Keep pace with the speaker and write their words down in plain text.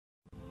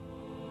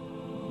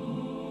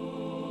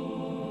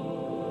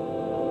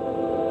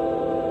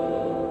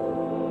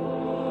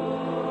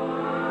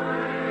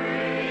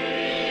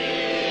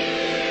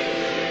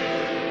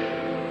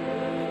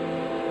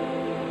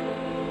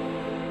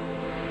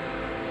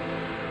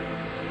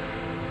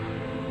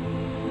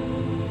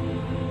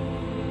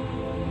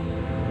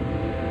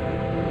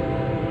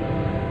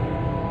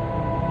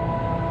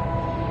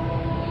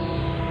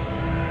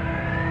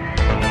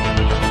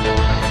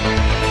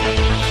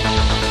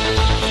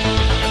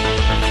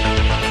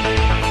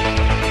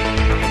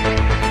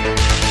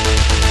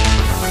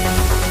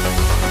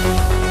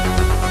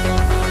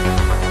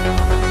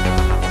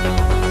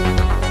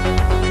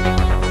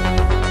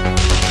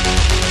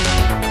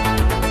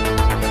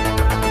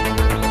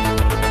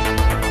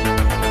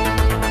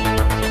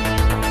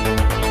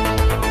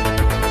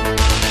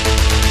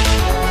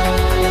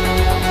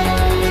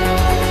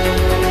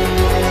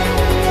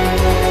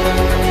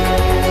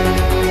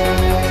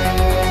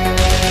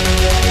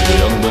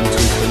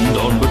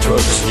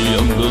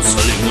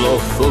selling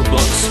love for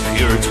bucks.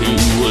 Purity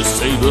was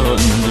stable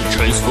and the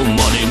chase for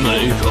money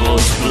make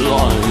us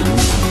blind.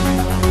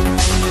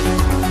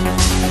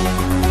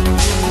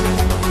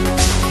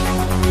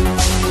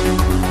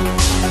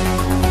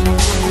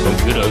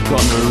 Computer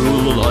gonna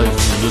rule life,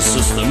 the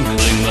system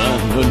killing man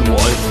and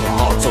wife.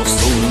 Hearts of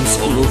stone and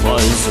soul of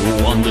ice,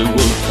 one day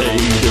will pay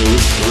the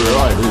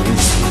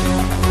price.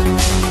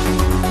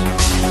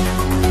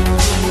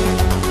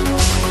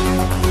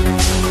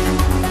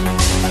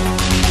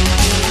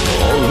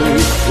 Holy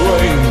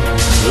flame,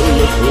 the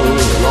little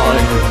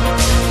light,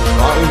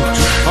 trying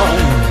to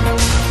shine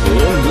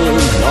in the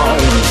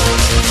night.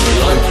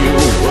 Like you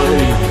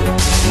wait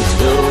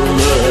until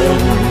the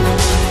end,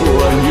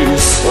 when you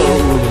sow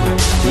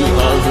to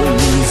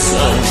heaven's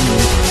end.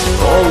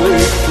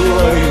 Holy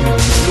flame,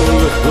 the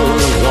little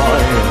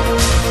light,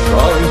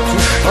 trying to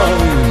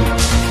shine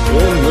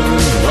in the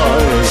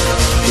night.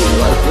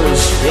 Life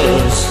is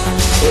just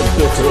a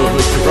bit of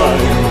a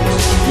grind.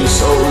 Your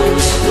soul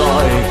is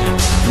like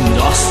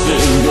dust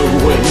in the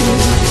wind.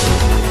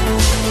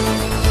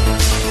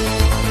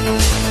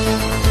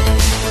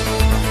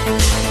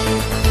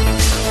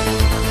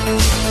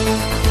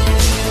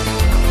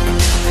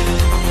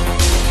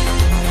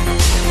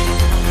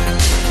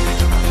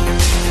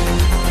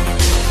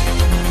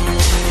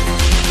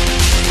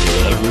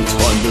 Every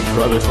time they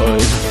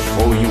privatized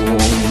for your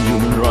own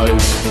human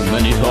rights,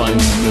 many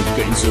times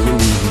against the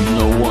rule,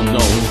 no one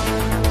knows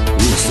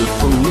who's the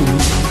fool.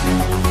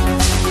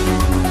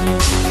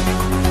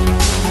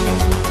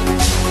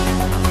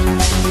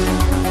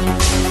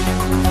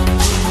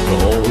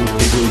 All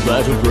people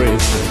that are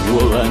brave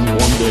will end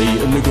one day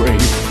in the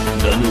grave.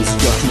 Then is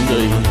judgment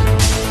day,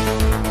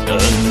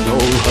 and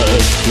all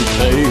have to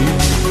pay,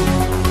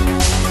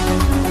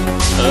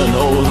 and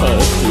all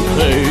have to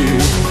pay.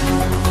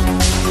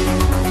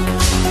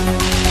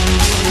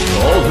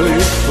 Holy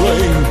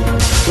flame,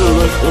 the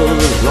little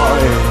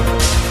light,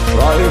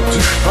 trying to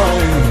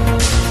shine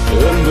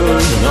in the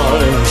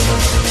night.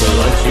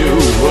 Like you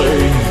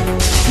wait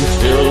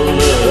until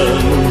the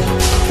end,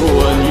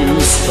 when you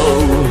sow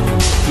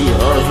to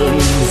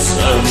heaven's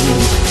end.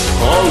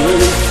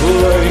 Holy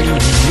flame,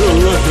 the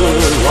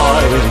little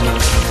light,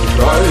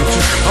 trying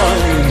to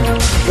shine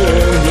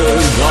in the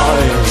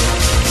night.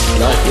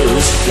 Life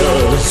is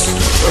just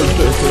a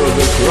bit of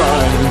a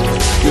grind.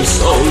 Your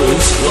soul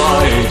is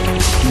like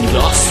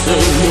dust in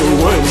the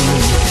wind.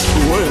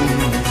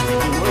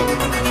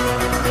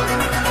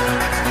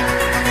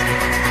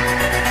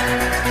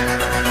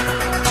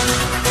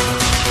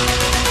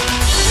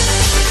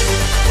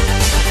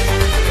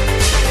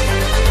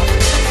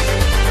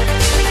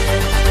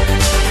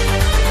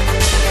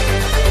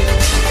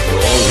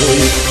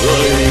 Holy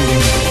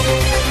flame,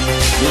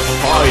 the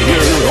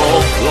fire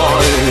of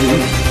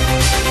life.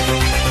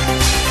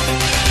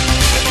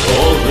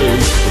 Holy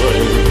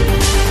flame,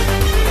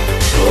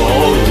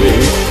 holy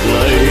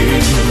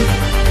flame.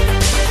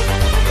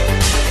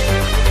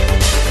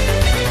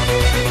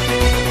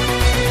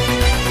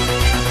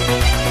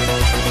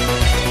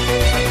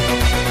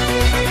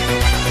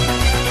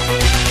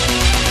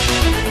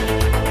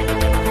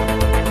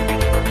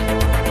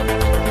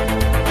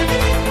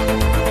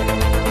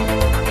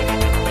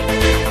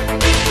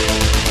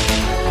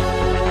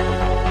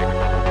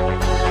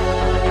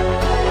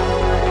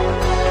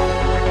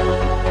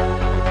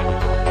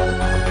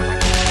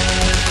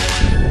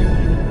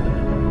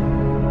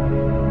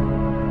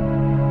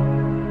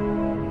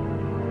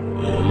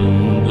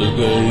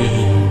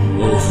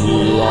 Game of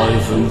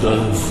life and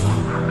death,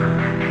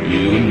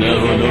 you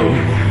never know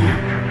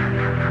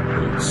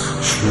it's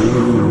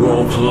true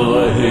or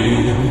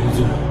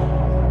played.